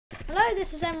Hello,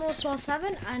 this is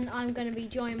Emerald7 and I'm going to be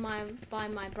joined by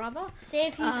my brother. See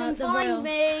if you can find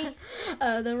me.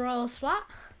 The Royal Splat.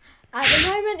 At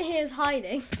the moment he is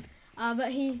hiding,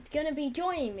 but he's going to be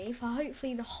joining me for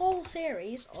hopefully the whole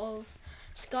series of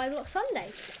Skyblock Sunday,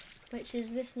 which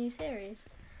is this new series.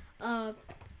 I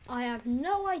have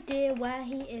no idea where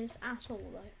he is at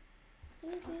all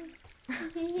though.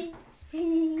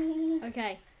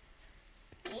 Okay.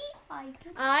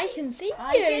 I can see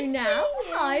you now.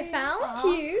 I found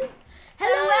you.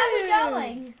 Hello, where are we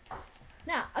going?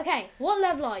 Now, okay, what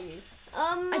level are you?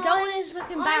 I don't want it to look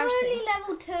embarrassing. I'm only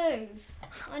level 2.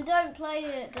 I don't play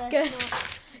it. Good.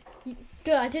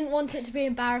 Good. I didn't want it to be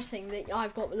embarrassing that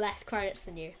I've got less credits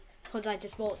than you because I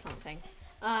just bought something.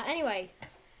 Anyway,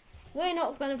 we're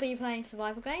not going to be playing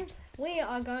survival games. We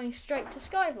are going straight to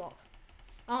Skyblock,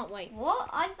 aren't we? What?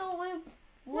 I thought we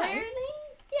were. Really?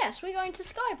 Yes, we're going to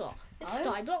Skyblock. It's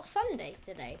Skyblock Sunday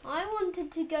today. I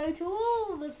wanted to go to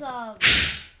all the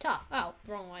subs. Oh,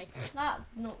 wrong way. That's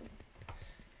not.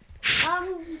 So,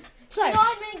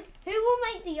 who will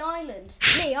make the island?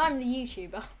 Me, I'm the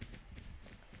YouTuber.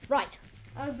 Right.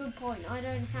 Oh, good point. I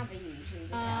don't have a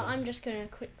YouTuber. I'm just going to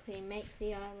quickly make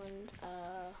the island.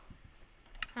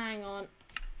 Hang on.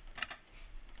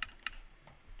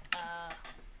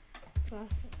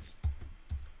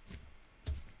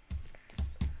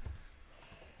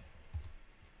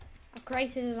 I've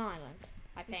created an island,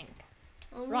 I think.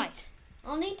 Right.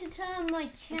 I'll need to turn my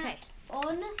chat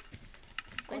on.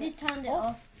 I just turned it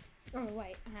off. Oh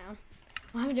wait, hang on.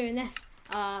 Why am I doing this?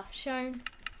 Shown.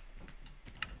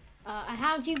 And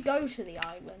how do you go to the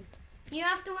island? You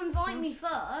have to invite me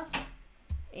first.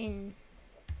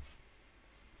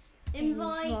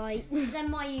 Invite. Then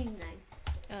my username.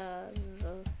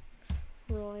 The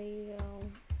Royal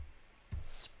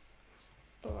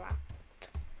Splat.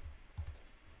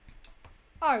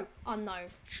 Oh, unknown.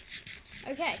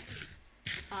 Okay.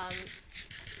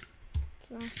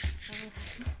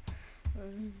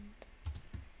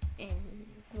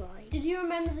 Invite. Did you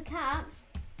remember the caps?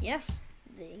 Yes.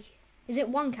 Is it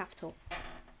one capital?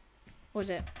 Or is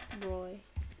it Roy?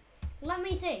 Let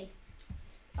me see.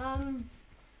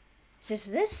 Is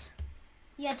this?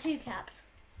 Yeah, 2 caps.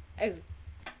 Oh.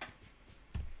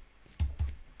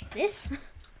 This?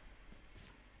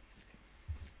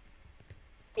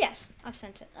 Yes, I've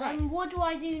sent it. Right. What do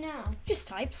I do now? Just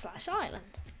type /island.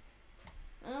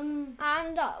 And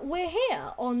we're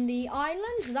here on the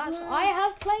island that I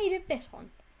have played a bit on.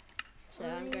 So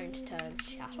I'm going to turn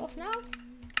chat off now.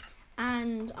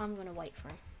 And I'm going to wait for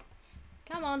him.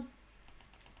 Come on.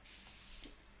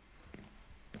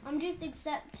 I'm just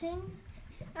accepting.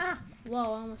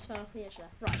 Well, I almost fell off the edge there.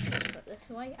 Right, let's put this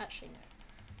away. Actually, no.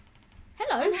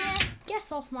 Hello.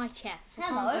 Get off my chest. I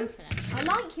can't open it. I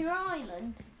like your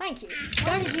island. Thank you.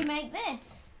 When did you make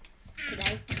this?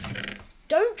 Today.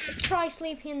 Don't try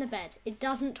sleeping in the bed. It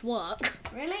doesn't work.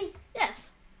 Really? Yes.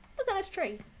 Look at this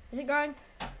tree. Is it growing?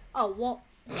 Oh, what?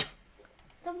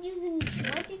 Stop using.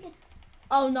 Where do you get?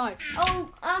 Oh no.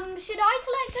 Oh, should I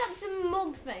collect up some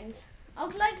mug things? I'll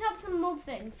collect up some mug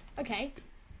things. Okay.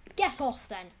 Get off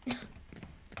then.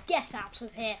 Get out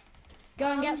of here. Go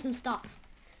and get some stuff.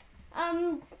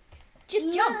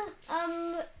 Just jump.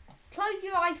 Close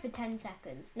your eyes for 10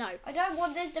 seconds. No. I don't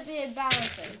want this to be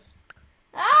embarrassing.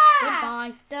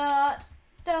 Goodbye. Dirt.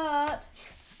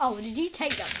 Oh, did you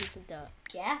take that piece of dirt?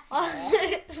 Yeah.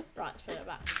 Right, let's put it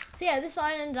back. So yeah, this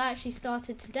island actually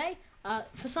started today.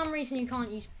 For some reason you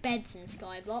can't use beds in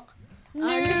Skyblock. No,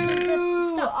 this is the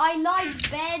stuff. I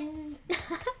like beds.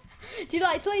 Do you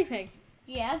like sleeping?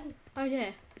 Yes. Oh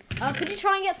dear. Could you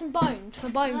try and get some bones for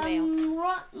bone meal?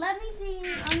 Right, let me see.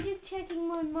 I'm just checking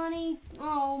my money.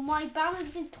 Oh, my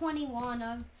balance is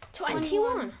 21.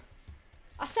 21?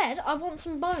 I said I want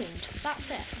some bones.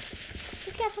 That's it.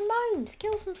 Just get some bones.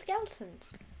 Kill some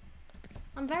skeletons.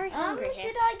 I'm very hungry here.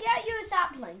 Should I get you a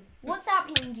sapling? What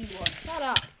sapling do you want? Shut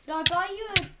up. Should I buy you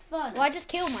a furnace? Well, I just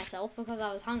killed myself because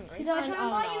I was hungry. Should I try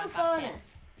and buy you a furnace?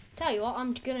 Tell you what,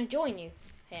 I'm going to join you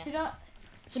here.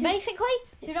 Basically...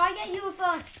 Should I get you a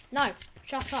furnace? No,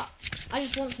 shut up. I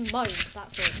just want some bones,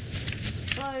 that's all.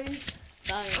 Bones.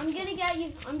 I'm going to get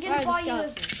you... I'm going to buy you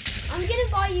I'm going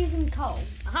to buy you some coal.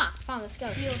 Aha, found the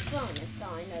skeleton. Your furnace that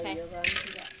I know you're going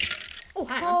to get. Oh,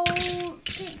 hang on. Coal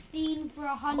 16 for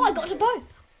 100. Oh, I got a bone.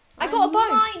 I got a bone.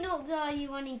 I might not buy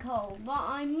you any coal, but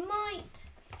I might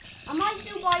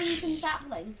still buy you some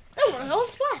saplings. Oh, Royal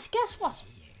Splash, guess what?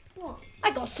 What?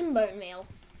 I got some bone meal.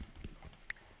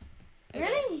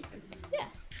 Really?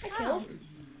 Yes,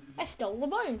 I stole the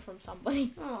bone from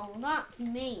somebody. Oh, that's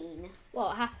mean.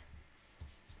 What happened?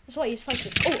 That's what you're supposed to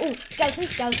do. Oh, skeleton.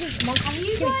 Come on. Have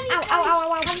you Kill got me. any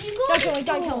Ow. Have you got Don't any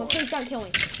kill me. sword? Please don't kill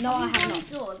me. No, I Have you got have any not.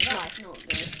 sword? That's not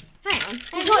good. Hang on.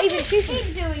 Hey, He's not even what's shooting this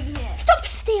me. pig doing here? Stop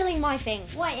stealing my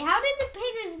things. Wait, how did the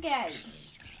pig escape?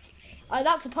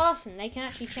 That's a person. They can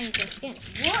actually change their skin.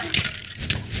 What?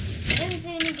 I didn't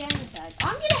see any gamer tag.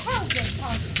 I'm gonna help this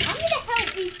person. I'm gonna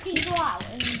help these people out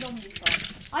in the zombie fight.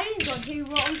 I just got 2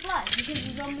 rotten flesh because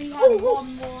the zombie had 1 more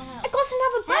health. I got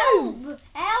another bow.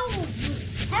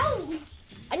 Help!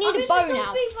 I need a bow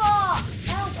now.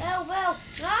 Help!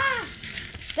 Ah!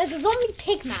 There's a zombie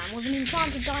pig man with an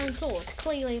enchanted diamond sword.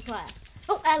 Clearly a player.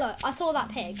 Oh, hello. I saw that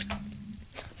pig.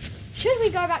 Should we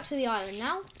go back to the island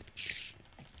now?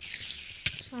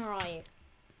 Where are you?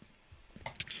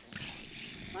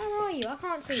 Where are you? I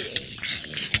can't see you.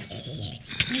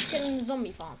 You still in the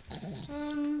zombie farm?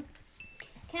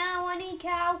 Cow, I need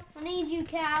cow. I need you,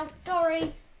 cow.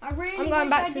 Sorry. I really wish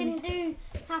I didn't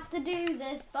have to do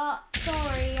this, but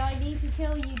sorry, I need to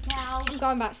kill you, cow. I'm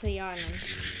going back to the island.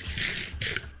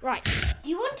 Right. Do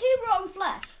you want 2 rotten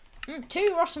flesh?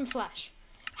 2 rotten flesh.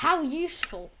 How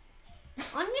useful.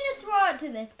 I'm gonna throw it to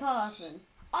this person.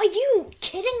 Are you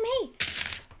kidding me?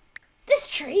 This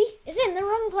tree is in the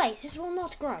wrong place. This will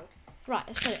not grow. Right,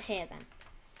 let's put it here then.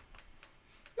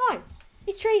 No,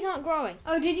 these trees aren't growing.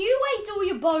 Oh, did you waste all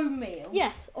your bone meal?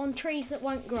 Yes, on trees that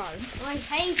won't grow. I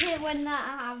hate it when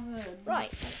that happens.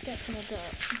 Right, let's get some more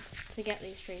dirt to get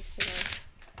these trees to grow.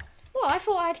 Well, I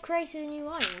thought I'd created a new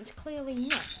island. Clearly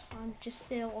not. I'm just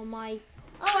still on my...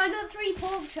 Oh, I got 3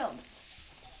 pork chops.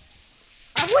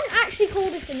 I wouldn't actually call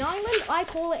this an island. I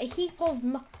call it a heap of...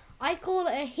 I'd call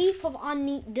it a heap of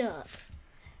unneat dirt.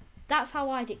 That's how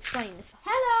I'd explain this.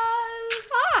 Hello!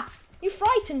 Ah! You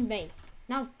frightened me.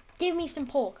 Now, give me some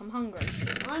pork. I'm hungry.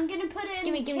 I'm going to put it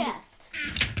in the chest.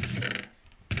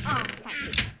 Ah, thank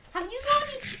you. Have you got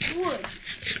any wood?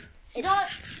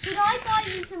 Should I buy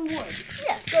you some wood?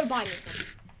 Yes, go buy me some.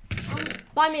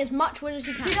 Buy me as much wood as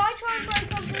you can. Should I try and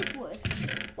break up this wood?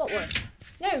 What wood?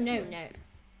 No.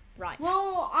 Right.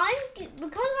 Well,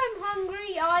 because I'm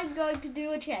hungry, I'm going to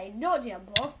do a chain, not jump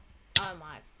off. Oh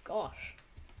my gosh.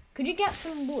 Could you get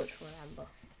some wood, remember?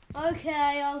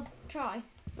 Okay, I'll try.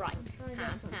 Right. Hang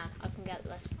on. I can get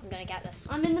this. I'm going to get this.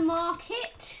 I'm in the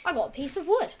market. I got a piece of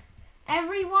wood.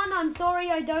 Everyone, I'm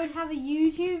sorry I don't have a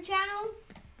YouTube channel.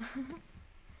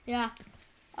 Yeah.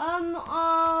 Also,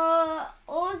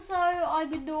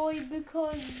 I'm annoyed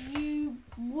because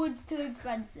wood's too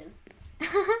expensive.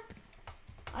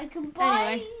 I can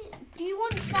buy... Anyway. Do you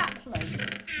want saplings?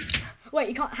 Wait,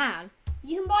 you can't hang.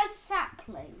 You can buy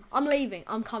saplings. I'm leaving.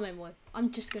 I'm coming with.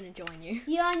 I'm just going to join you.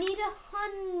 Yeah, I need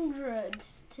 100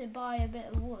 to buy a bit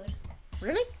of wood.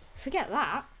 Really? Forget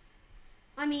that.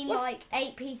 I mean, like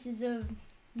 8 pieces of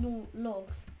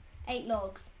logs. 8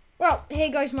 logs. Well, here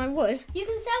goes my wood. You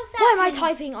can sell saplings. Why am I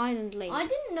typing island leave? I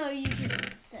didn't know you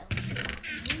could sell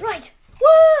saplings. Right.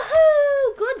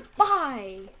 Woohoo!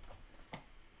 Goodbye.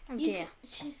 Oh dear.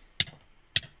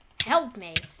 Help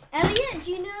me. Elliot,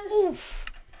 do you know... Oof.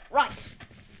 Right.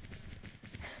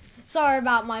 Sorry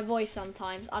about my voice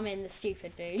sometimes. I'm in the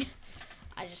stupid mood.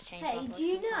 I just changed my voice. Hey, do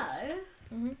you sometimes.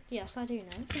 know? Yes, I do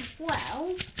know.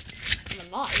 Well... I'm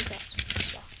alive. That's...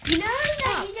 You know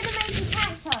that you're going to make a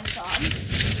cacti farm?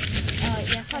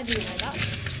 Yes, I do know that.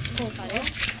 Of course I do.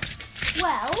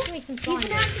 Well, Give me some you slime.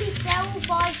 can actually sell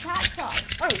 5 cacti.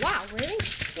 Oh, wow, really?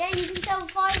 Yeah, you can sell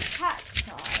 5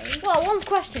 cacti. Well, one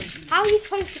question. How are you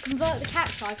supposed to convert the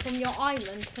cacti from your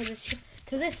island to this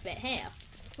bit here?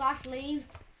 Slash leave.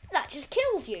 That just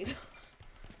kills you.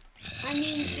 I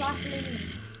mean slash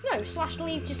leave. No, slash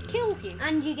leave just kills you.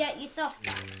 And you get your stuff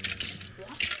back.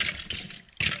 What?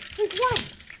 Since when?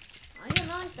 I get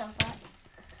my stuff back.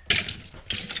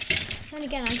 Then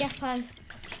again, I guess I...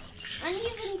 And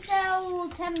you can sell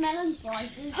 10 melon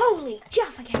slices. Holy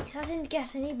Jaffa cakes, I didn't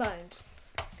get any bones.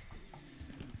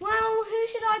 Well, who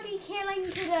should I be killing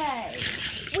today?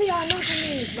 We are not in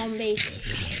these zombies.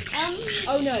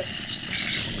 Oh no.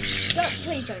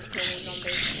 Please don't kill me,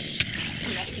 zombies.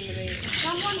 I'm not in the mood.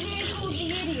 Someone here called the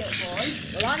idiot boy.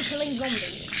 Well, I'm killing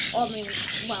zombies. I mean,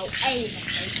 well, a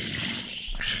zombie.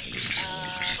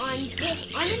 I'm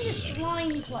in the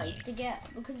slime place to get,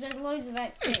 because there's loads of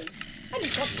XP. I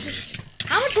just got 2.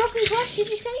 How much rotten flesh did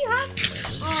you say you had?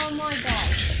 Oh my god.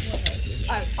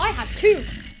 Oh, I have 2.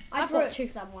 I've got 2.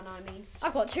 Someone, I mean.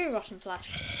 I've got 2 rotten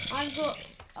flesh. I've got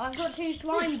 2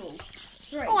 slime balls.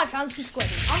 3. Oh, I found some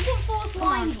squiddies. I've got 4 slime Come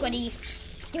on, balls. squiddies.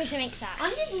 Give me some exacts.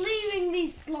 I'm just leaving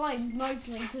these slimes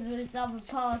mostly to this other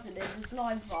person in the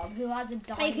slime farm who has a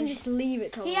diamond. You can just leave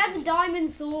it to He has a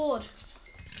diamond sword.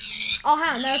 Oh,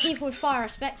 hang on, there are people with fire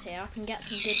respect here. I can get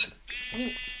some good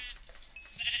meat.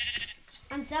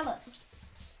 And sell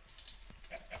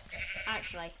it.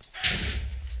 Actually.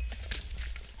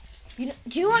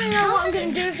 Do you want to know what I'm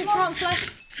going to do with this rotten flesh?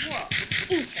 What?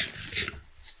 Eat it.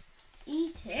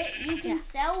 Eat it? You can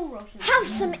sell rotten. Have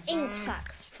some ink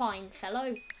sacs, fine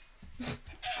fellow.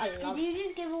 I love Did you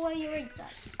just give away your ink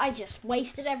sac? I just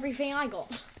wasted everything I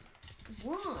got.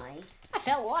 Why? I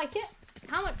felt like it.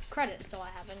 How much credits do I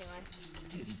have anyway?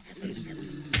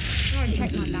 I'm gonna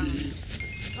check my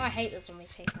balance. Oh, I hate the zombie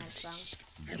pigmen's balance.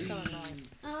 It's so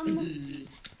annoying.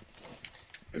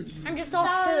 I'm just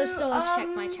off to the store to check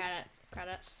my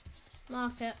credits.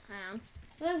 Market,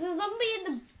 There's a zombie in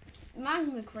the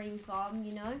magma cream farm,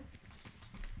 you know.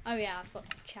 Oh yeah, I've got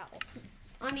chattel.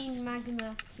 I mean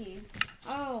magma cube.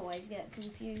 I always get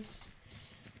confused.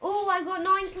 Oh, I got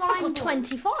 9 slime I've got balls.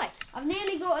 25. I've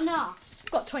nearly got enough.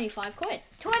 I've got 25 quid.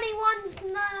 21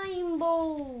 slime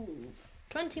balls.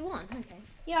 21, okay.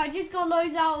 Yeah, I just got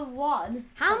loads out of one.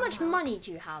 How much money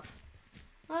do you have?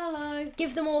 I don't know.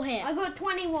 Give them all here. I got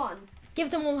 21. Give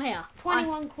them all here.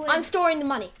 21 quid. I'm storing the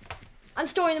money. I'm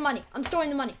storing the money. I'm storing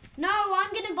the money. No,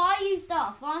 I'm going to buy you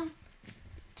stuff.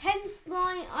 10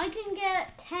 slime. I can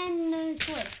get 10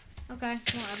 quid. Okay,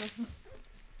 whatever.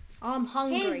 I'm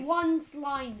hungry. Here's 1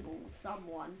 slime ball,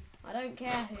 someone. I don't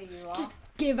care who you are. Just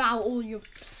give out all your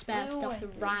spare I stuff always to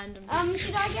do. random.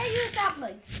 Should I get you a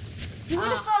sapling? You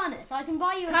want a furnace? I can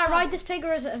buy you a Can I furnace. ride this pig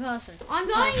or is it a person? I'm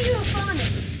buying you a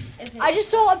furnace. I just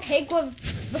saw a pig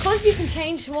with, because you can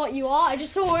change what you are, I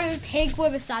just saw a pig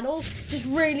with a saddle just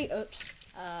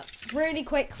really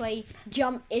quickly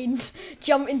jump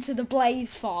into the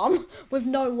blaze farm with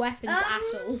no weapons at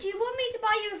all. Do you want me to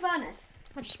buy you a furnace?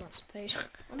 I just want some food.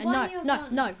 I'm And buying you a no.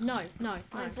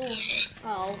 I bought it.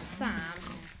 Oh, Sam.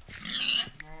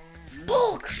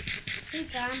 Pork! Hey,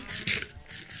 Sam.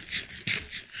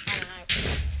 I don't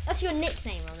know. That's your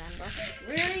nickname, remember?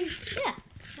 Really? Yeah.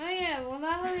 Oh yeah, well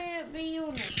that'll be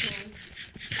your nickname.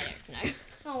 I don't know.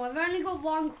 Oh, I've only got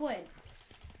 1 quid.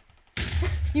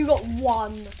 You got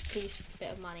one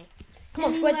bit of money. Come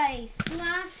on, squid. Anyway,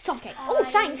 slash. Suffocate. Oh,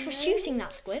 thanks for shooting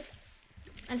that squid.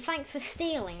 And thanks for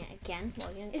stealing it again. Well,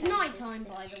 you It's night time,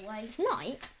 by the way. It's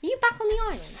night? Are you back on the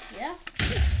island? Yeah.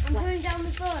 I'm putting down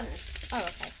the furnace. Oh,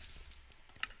 okay.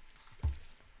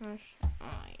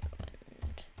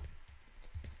 Island.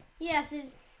 Yes,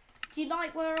 do you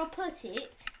like where I put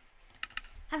it?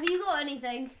 Have you got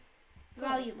anything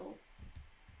valuable?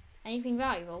 Anything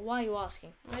valuable? Why are you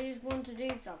asking? I just want to do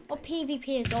something. Well,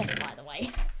 PvP is off, by the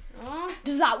way. Oh.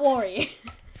 Does that worry you?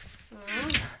 Oh.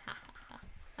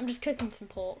 I'm just cooking some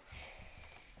pork.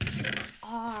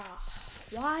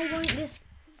 Why won't this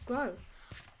grow?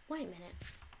 Wait a minute.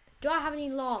 Do I have any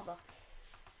lava?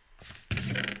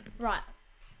 Right.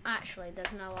 Actually,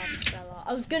 there's no other spare lava.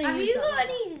 I was gonna Have use you that got lava.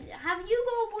 any? Have you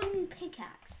got a wooden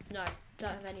pickaxe? No,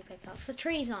 don't have any pickups. The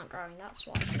trees aren't growing, that's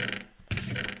why.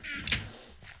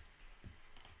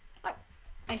 Oh.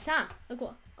 Hey Sam, look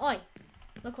what I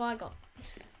got.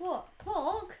 What?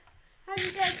 Pork? How do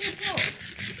you get a good pork?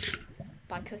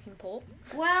 By cooking pork.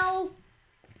 Well,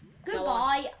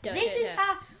 goodbye. Do it, This do is it.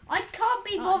 how I can't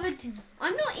be bothered to.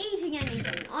 I'm not eating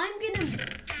anything. I'm gonna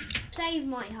save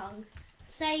my hung,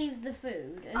 save the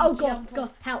food. And Oh jump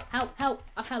God, off. help.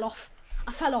 I fell off.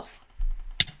 I fell off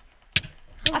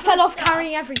Stuff.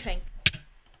 carrying everything.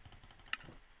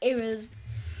 I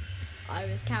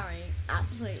was carrying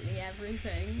absolutely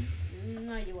everything.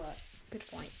 No, you weren't. Good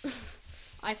point.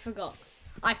 I forgot.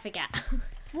 I forget.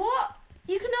 What?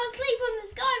 You cannot sleep on the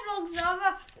Skyblock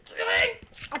server.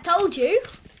 I told you.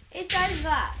 It says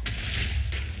that.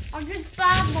 I've just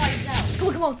spammed myself.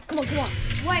 Come on.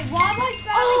 Wait, why am I spamming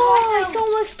Oh, I myself?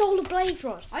 almost stole a blaze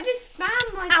rod. I just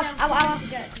spammed myself. Ow. so I I'm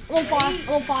get on fire. sleep.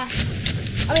 I'm on fire.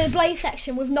 I'm in the blaze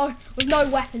section with no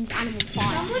weapons and I'm on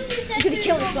fire. Someone just said gonna you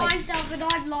kill got this my place. stuff and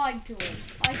I've lied to him.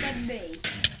 I said me.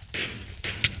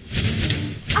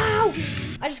 Ow!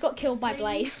 I just got killed by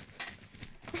Blaze.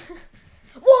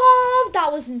 Whoa!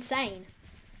 That was insane.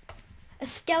 A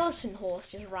skeleton horse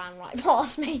just ran right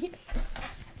past me.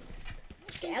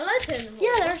 Skeleton horse?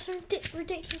 Yeah, there are some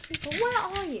ridiculous people. Where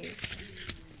are you?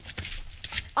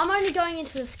 I'm only going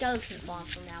into the skeleton farm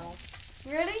from now on.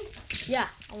 Really? Yeah,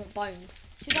 I want bones.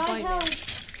 Should I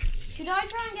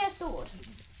try and get a sword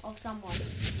of someone?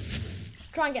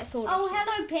 Try and get Thor. Oh,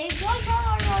 hello pig. Why can't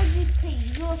I ride this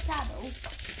pig? Your saddle.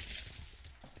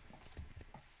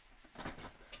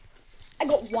 I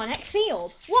got 1 XP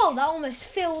orb. Whoa, that almost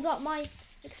filled up my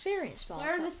experience bar.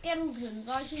 Where are the skeletons?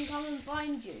 I can come and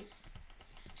find you.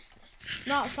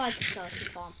 Not outside the skeleton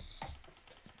farm.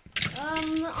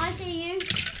 I see you.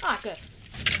 Ah, good.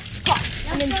 Ha,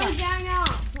 I'm Let's go inside. gang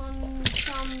up on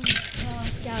some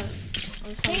Let's go.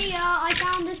 Here, I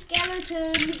found a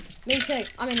skeleton. Me too.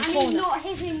 I'm in the And corner. he's not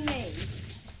hitting me.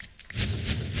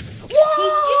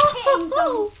 Whoa! He's just hitting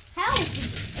some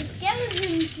health. A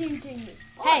skeleton shooting me.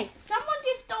 Oh, Hey. Someone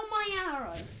just stole my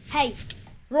arrow. Hey,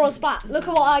 Raw Splat, look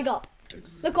at what I got.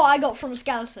 Look what I got from a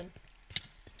skeleton.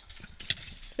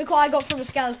 Look what I got from a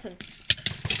skeleton.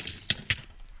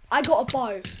 I got a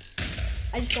bow.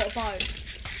 I just got a bow.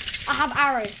 I have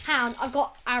arrows. Hound, I've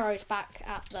got arrows back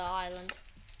at the island.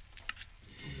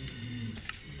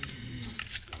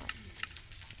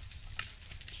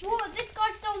 What? This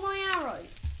guy stole my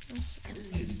arrows.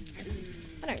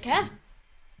 I don't care.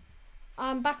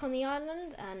 I'm back on the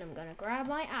island and I'm gonna grab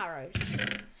my arrows.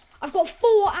 I've got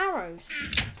 4 arrows.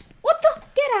 What the?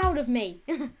 Get out of me.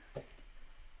 Why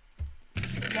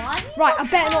have you Right, got I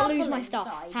better not purple lose my stuff.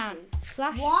 inside Hand, you?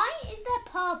 flash. Why is there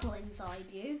purple inside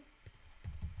you?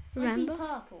 Why is he Remember?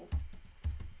 purple.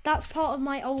 That's part of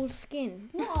my old skin.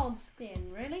 What old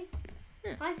skin, really?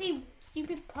 Yeah. I see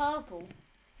stupid purple.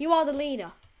 You are the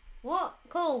leader. What?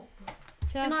 Cool.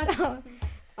 Can I- Just Does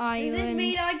this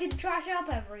mean island. I can trash up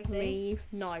everything? Leave.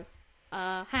 No.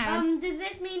 Hand. Does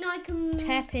this mean I can...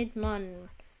 Tepid Monroe.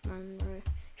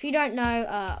 If you don't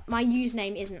know, my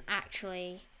username isn't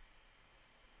actually...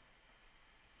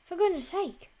 For goodness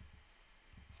sake.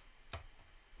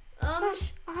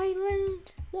 Slash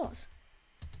island... What?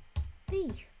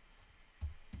 Leave.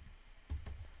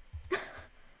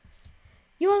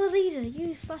 You are the leader.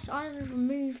 Use slash island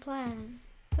remove player.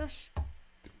 Slash...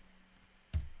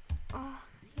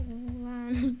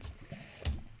 Island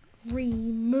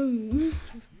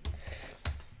remove.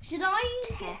 Should I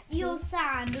get your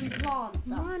sand and plant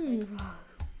something? Monroe.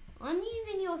 I'm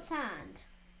using your sand.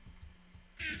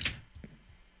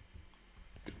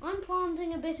 I'm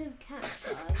planting a bit of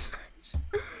cacti.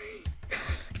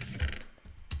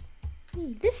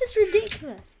 This is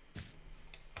ridiculous.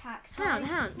 Cacti.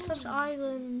 Hound, such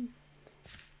island.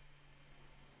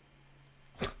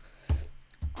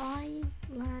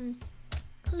 Island.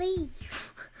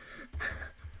 Leave.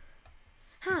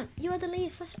 Hound, you are the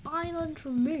lead, such island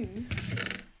remove.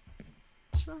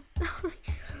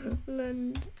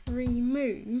 Island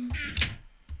remove.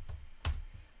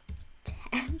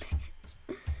 Damn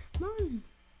it. Man.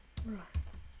 Right.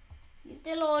 You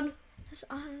still on? Such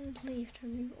island leave to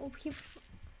remove all people.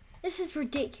 This is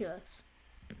ridiculous.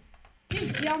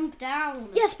 Just jump down.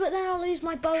 Yes, but then I'll lose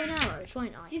my bow and arrows,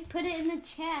 won't I? Just put it in the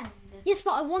chest. Yes,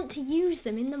 but I want to use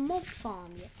them in the mob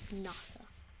farm, you nutter.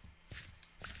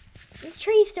 This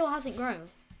tree still hasn't grown.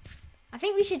 I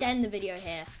think we should end the video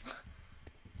here.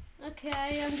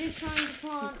 Okay, I'm just trying to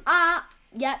plant.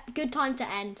 Yeah, good time to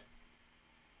end.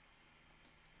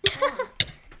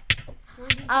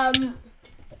 Oh.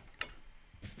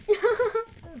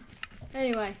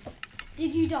 Anyway,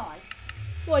 Did you die?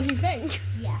 what do you think?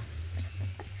 Yeah.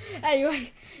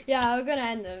 Anyway, yeah, we're gonna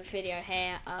end the video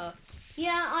here.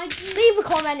 Yeah, I do. Leave a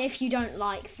comment if you don't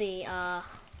like the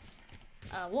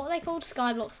what are they called?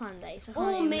 Skyblock Sundays. I can't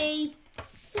Or even- me.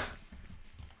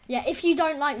 Yeah, if you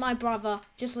don't like my brother,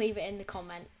 just leave it in the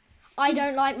comment. I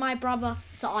don't like my brother,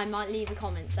 so I might leave a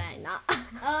comment saying that.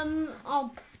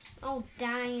 Oh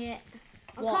dang it.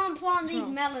 What? I can't plant these Oh.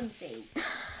 melon seeds.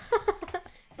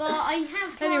 But I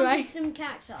have planted Anyway. some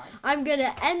cacti. I'm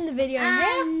gonna end the video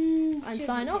here and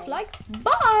sign off sugarcane. like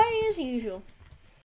bye as usual.